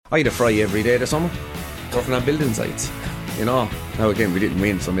I had a fry every day this summer, working on building sites. You know, now again we didn't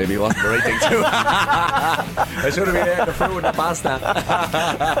win, so maybe it wasn't the right thing to do. I should have been there, the fruit and the pasta.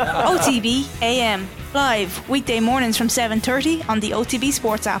 OTB AM, live weekday mornings from 7:30 on the OTB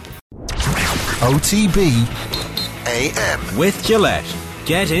Sports app. OTB AM with Gillette.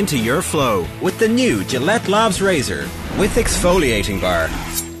 Get into your flow with the new Gillette Labs Razor with exfoliating bar.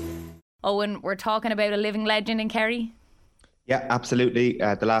 Owen, we're talking about a living legend in Kerry. Yeah, absolutely.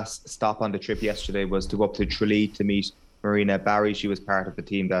 The last stop on the trip yesterday was to go up to Tralee to meet Marina Barry. She was part of the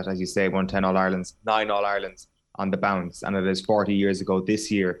team that, as you say, won 10 All-Irelands, 9 All-Irelands on the bounce. And it is 40 years ago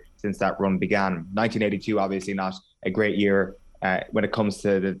this year since that run began. 1982, obviously not a great year when it comes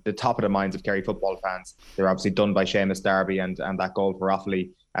to the top of the minds of Kerry football fans. They were obviously done by Seamus Darby and that goal for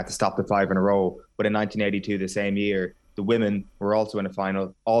Offaly to stop the 5 in a row. But in 1982, the same year, the women were also in a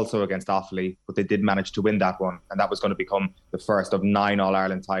final, also against Offaly, but they did manage to win that one. And that was going to become the first of 9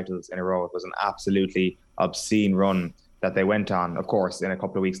 All-Ireland titles in a row. It was an absolutely obscene run that they went on. Of course, in a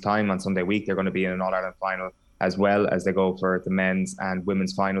couple of weeks' time, on Sunday week, they're going to be in an All-Ireland final, as well as they go for the men's and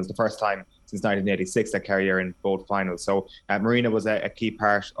women's finals. The first time since 1986 that Kerry are in both finals. So Marina was a key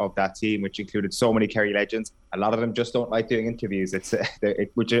part of that team, which included so many Kerry legends. A lot of them just don't like doing interviews,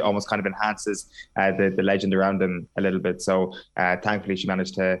 which almost kind of enhances the legend around them a little bit. So thankfully she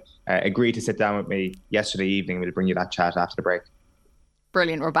managed to agree to sit down with me yesterday evening. We'll bring you that chat after the break.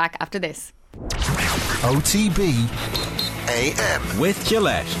 Brilliant. We're back after this. OTB AM with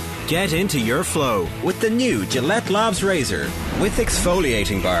Gillette. Get into your flow with the new Gillette Labs Razor with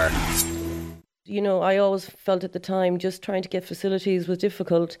exfoliating bar. You know, I always felt at the time just trying to get facilities was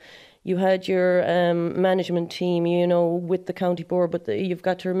difficult. You had your management team, you know, with the county board, but you've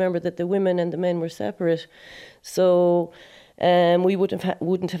got to remember that the women and the men were separate. So we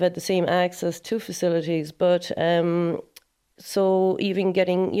wouldn't have had the same access to facilities. But so even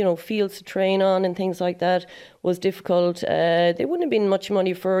getting, you know, fields to train on and things like that was difficult. There wouldn't have been much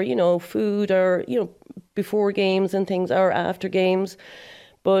money for, you know, food or, you know, before games and things or after games.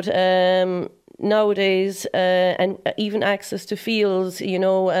 But nowadays, and even access to fields, you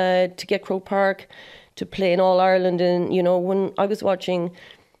know, to get Croke Park to play in All-Ireland. And, you know, when I was watching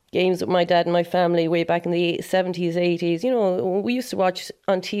games with my dad and my family way back in the 70s, 80s, you know, we used to watch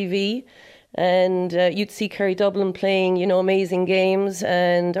on TV. And you'd see Kerry Dublin playing, you know, amazing games,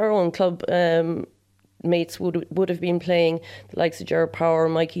 and our own club mates would have been playing, the likes of Gerard Power,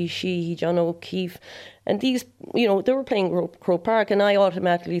 Mikey Sheehy, John O'Keefe, and these, you know, they were playing Croke Park, and I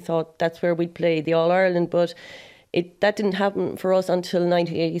automatically thought that's where we'd play the All-Ireland, but that didn't happen for us until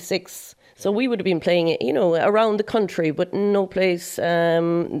 1986. So we would have been playing it, you know, around the country, but no place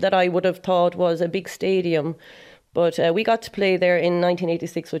that I would have thought was a big stadium. But we got to play there in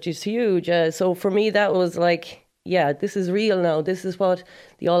 1986, which is huge. So for me, that was like, yeah, this is real now. This is what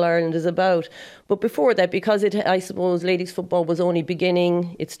the All-Ireland is about. But before that, because I suppose ladies football was only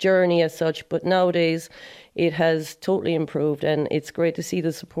beginning its journey as such, but nowadays it has totally improved, and it's great to see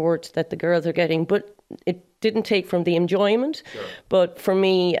the support that the girls are getting. But it didn't take from the enjoyment. Sure. But for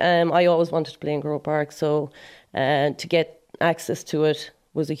me, I always wanted to play in Croke Park, so to get access to it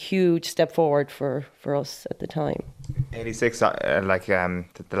was a huge step forward for us at the time. 86, the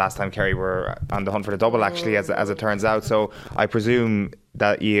last time Kerry were on the hunt for the double, actually, as it turns out. So I presume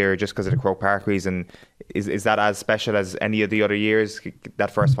that year, just because of the Croke Park reason, is that as special as any of the other years,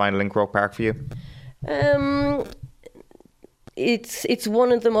 that first final in Croke Park for you? It's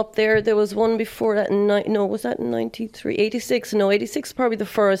one of them up there. There was one before that. Was that in 93? 86? No, 86 probably the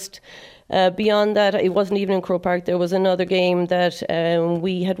first. Beyond that, it wasn't even in Croke Park. There was another game that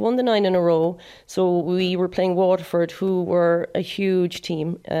we had won the 9 in a row. So we were playing Waterford, who were a huge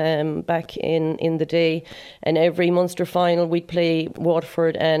team back in the day. And every Munster final, we'd play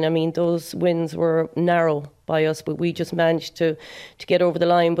Waterford. And I mean, those wins were narrow by us, but we just managed to get over the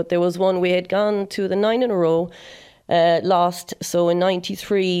line. But there was one, we had gone to the 9 in a row, lost. So in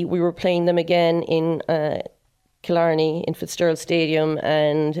 93, we were playing them again in Killarney in Fitzgerald Stadium,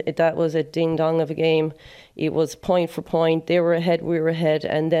 and that was a ding-dong of a game. It was point for point. They were ahead, we were ahead,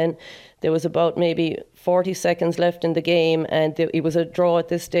 and then there was about maybe 40 seconds left in the game, and it was a draw at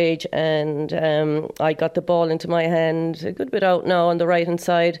this stage, and I got the ball into my hand, a good bit out now on the right-hand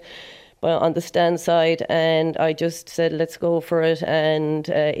side, on the stand side, and I just said, let's go for it, and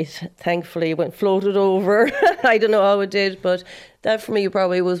it thankfully floated over. I don't know how it did, but that for me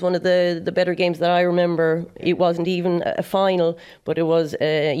probably was one of the better games that I remember. It wasn't even a final, but it was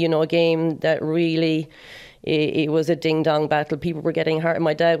a game that really, it was a ding-dong battle. People were getting heart.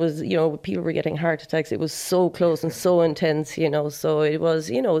 My dad was, people were getting heart attacks. It was so close and so intense, so it was,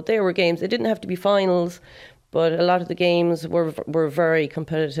 there were games. It didn't have to be finals, But a lot of the games were very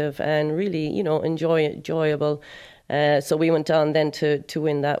competitive and really, enjoyable. So we went on then to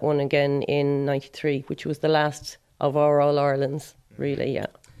win that one again in '93, which was the last of our All-Irelands, really, yeah.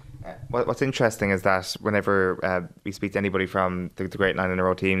 What's interesting is that whenever we speak to anybody from the great 9 in a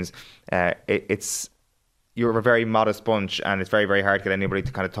row teams, you're a very modest bunch, and it's very, very hard to get anybody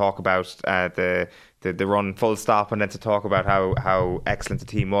to kind of talk about the run full stop and then to talk about how excellent the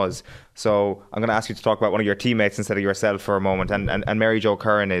team was. So I'm going to ask you to talk about one of your teammates instead of yourself for a moment. And Mary Jo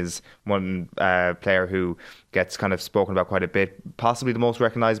Curran is one player who gets kind of spoken about quite a bit, possibly the most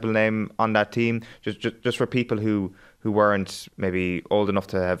recognisable name on that team. Just for people who weren't maybe old enough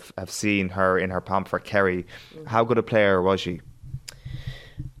to have seen her in her pomp for Kerry, how good a player was she?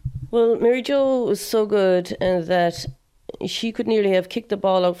 Well, Mary Jo was so good that she could nearly have kicked the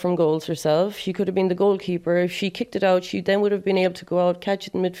ball out from goals herself. She could have been the goalkeeper. If she kicked it out, she then would have been able to go out, catch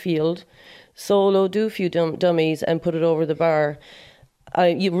it in midfield, solo, do a few dummies and put it over the bar.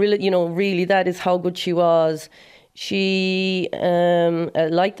 Really, that is how good she was. She,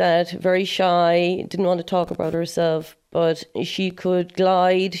 like that, very shy, didn't want to talk about herself, but she could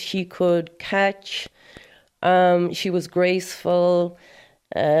glide, she could catch, she was graceful.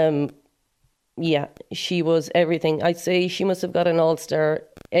 She was everything. I'd say she must have got an All-Star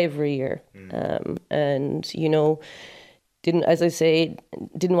every year. And,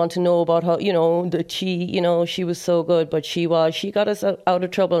 didn't want to know about how, she was so good, but she got us out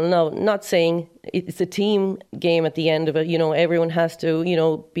of trouble. Now, not saying it's a team game at the end of it, everyone has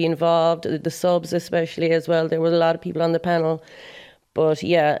to, be involved, the subs especially as well. There were a lot of people on the panel. But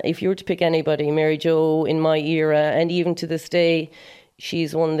yeah, if you were to pick anybody, Mary Jo in my era, and even to this day,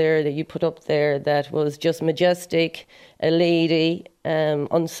 she's one there that you put up there that was just majestic, a lady,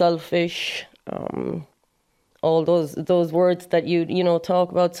 unselfish, all those words that you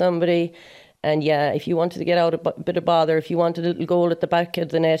talk about somebody. And yeah, if you wanted to get out a bit of bother, if you wanted a little goal at the back of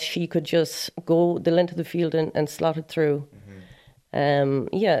the net, she could just go the length of the field and slot it through.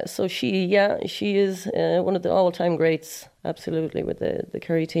 So she is one of the all-time greats, absolutely, with the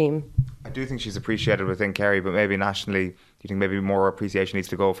Kerry team. I do think she's appreciated within Kerry, but maybe nationally, do you think maybe more appreciation needs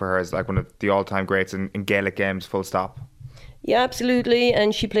to go for her as like one of the all-time greats in Gaelic games, full stop? Yeah, absolutely.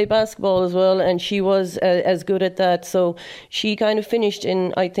 And she played basketball as well, and she was as good at that. So she kind of finished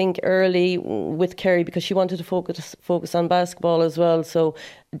in, I think, early with Kerry because she wanted to focus on basketball as well. So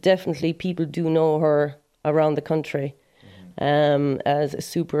definitely people do know her around the country. As a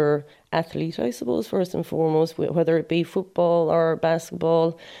super athlete, I suppose, first and foremost, whether it be football or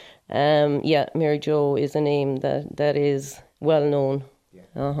basketball. Mary Jo is a name that is well known.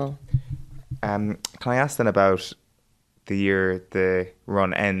 Yeah. Can I ask then about the year the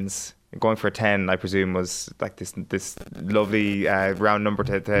run ends? Going for 10, I presume, was like this lovely round number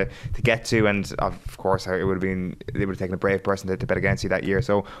to get to, and of course it would have taken a brave person to bet against you that year.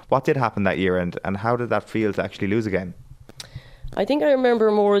 So what did happen that year, and how did that feel to actually lose again? I think I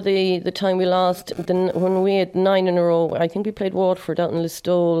remember more the time we lost than when we had 9 in a row. I think we played Waterford out in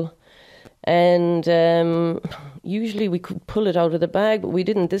Listowel, and usually we could pull it out of the bag, but we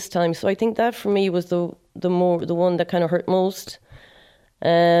didn't this time. So I think that for me was the one that kind of hurt most.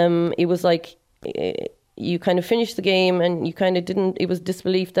 It was like you kind of finished the game and you kind of didn't. It was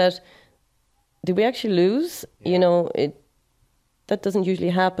disbelief that did we actually lose? Yeah. That doesn't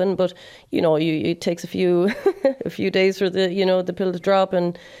usually happen, but it takes a few days for the pill to drop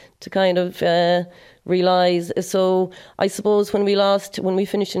and to kind of realise. So I suppose when we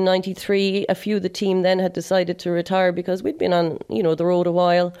finished in '93, a few of the team then had decided to retire because we'd been on the road a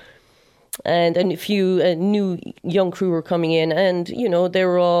while, and a few new young crew were coming in, and they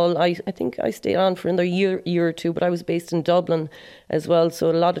were all. I think I stayed on for another year or two, but I was based in Dublin as well,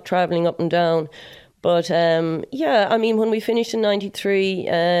 so a lot of travelling up and down. But when we finished in '93,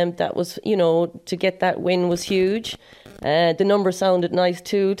 that was, to get that win was huge. The number sounded nice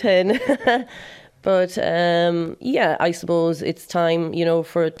too, 10. But I suppose it's time,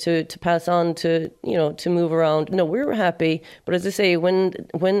 for it to pass on to move around. No, we were happy, but as I say, when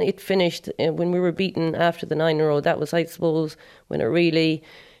it finished, when we were beaten after the 9 in a row, that was, I suppose, when it really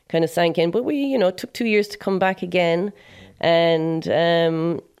kind of sank in. But we, took 2 years to come back again. And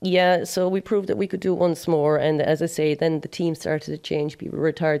so we proved that we could do it once more. And as I say, then the team started to change. People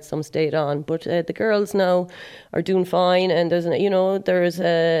retired, some stayed on. But the girls now are doing fine. And there's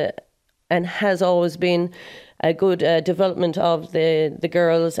and has always been a good development of the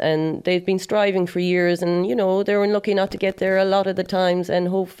girls. And they've been striving for years. And, they were lucky not to get there a lot of the times. And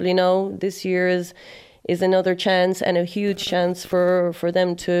hopefully now this year is another chance and a huge chance for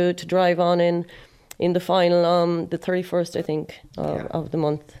them to drive on in the final, the 31st, I think, of the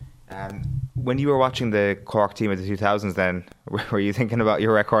month. When you were watching the Cork team of the 2000s then, were you thinking about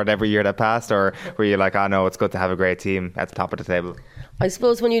your record every year that passed, or were you like, no, it's good to have a great team at the top of the table? I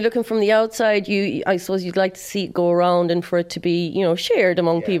suppose when you're looking from the outside, I suppose you'd like to see it go around and for it to be, shared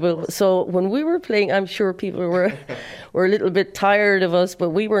among people. So when we were playing, I'm sure people were a little bit tired of us,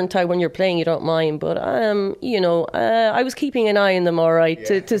 but we weren't tired. When you're playing, you don't mind. But I was keeping an eye on them, all right,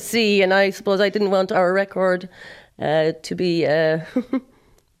 to see. And I suppose I didn't want our record to be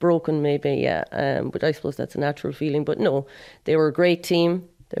broken, maybe, yeah. But I suppose that's a natural feeling. But no, they were a great team.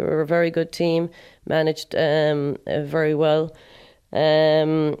 They were a very good team, managed very well.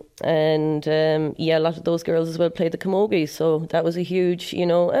 A lot of those girls as well played the camogie, so that was a huge,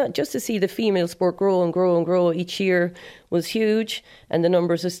 just to see the female sport grow and grow and grow each year was huge, and the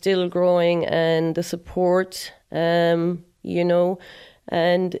numbers are still growing, and the support, it's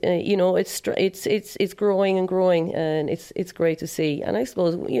growing and growing, and it's great to see. And I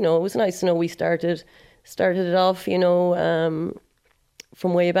suppose it was nice to know we started it off, from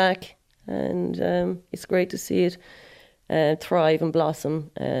way back, and it's great to see it thrive and blossom,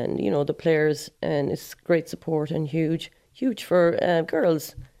 and the players, and it's great support and huge for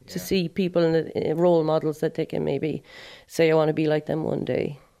girls to see people in role models that they can maybe say, I want to be like them one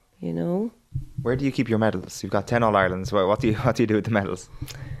day. Where do you keep your medals? You've got 10 All-Irelands. What do you do with the medals?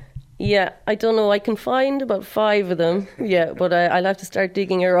 Yeah, I don't know. I can find about 5 of them. Yeah, but I'll have to start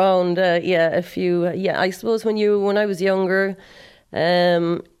digging around. A few. I suppose when I was younger,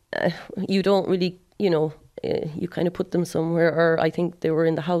 you don't really, you kind of put them somewhere, or I think they were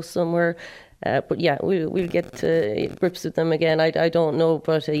in the house somewhere. But yeah, we'll get to grips with them again. I don't know,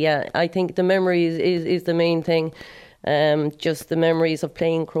 but I think the memories is the main thing. Just the memories of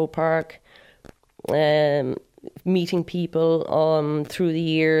playing Croke Park, meeting people through the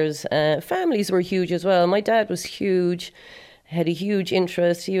years. Families were huge as well. My dad was huge. Had a huge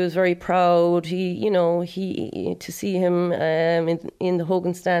interest. He was very proud. He to see him in the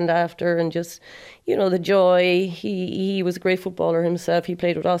Hogan stand after, and just the joy. He was a great footballer himself. He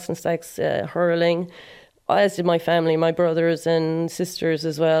played with Austin Stacks hurling, as did my family, my brothers and sisters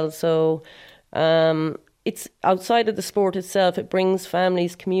as well. So it's outside of the sport itself. It brings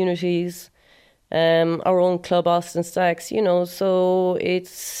families, communities. Our own club, Austin Stacks. So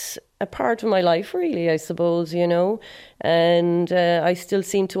it's a part of my life, really, I suppose, and I still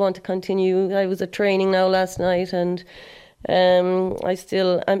seem to want to continue. I was at training now last night, and I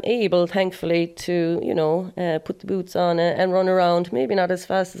still am able, thankfully, to, put the boots on and run around. Maybe not as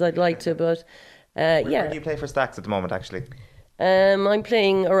fast as I'd like to, but Where do you play for Stacks at the moment, actually? I'm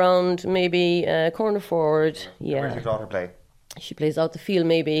playing around maybe corner forward, yeah. Where does your daughter play? She plays out the field,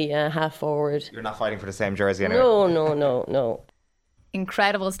 maybe half forward. You're not fighting for the same jersey anyway? No.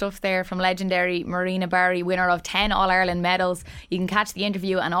 Incredible stuff there from legendary Marina Barry, winner of 10 All-Ireland medals. You can catch the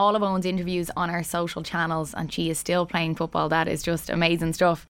interview and all of Owen's interviews on our social channels, and she is still playing football. That is just amazing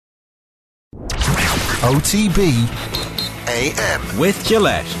stuff. OTB AM. With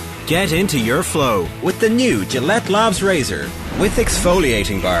Gillette. Get into your flow with the new Gillette Labs Razor with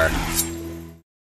exfoliating bar.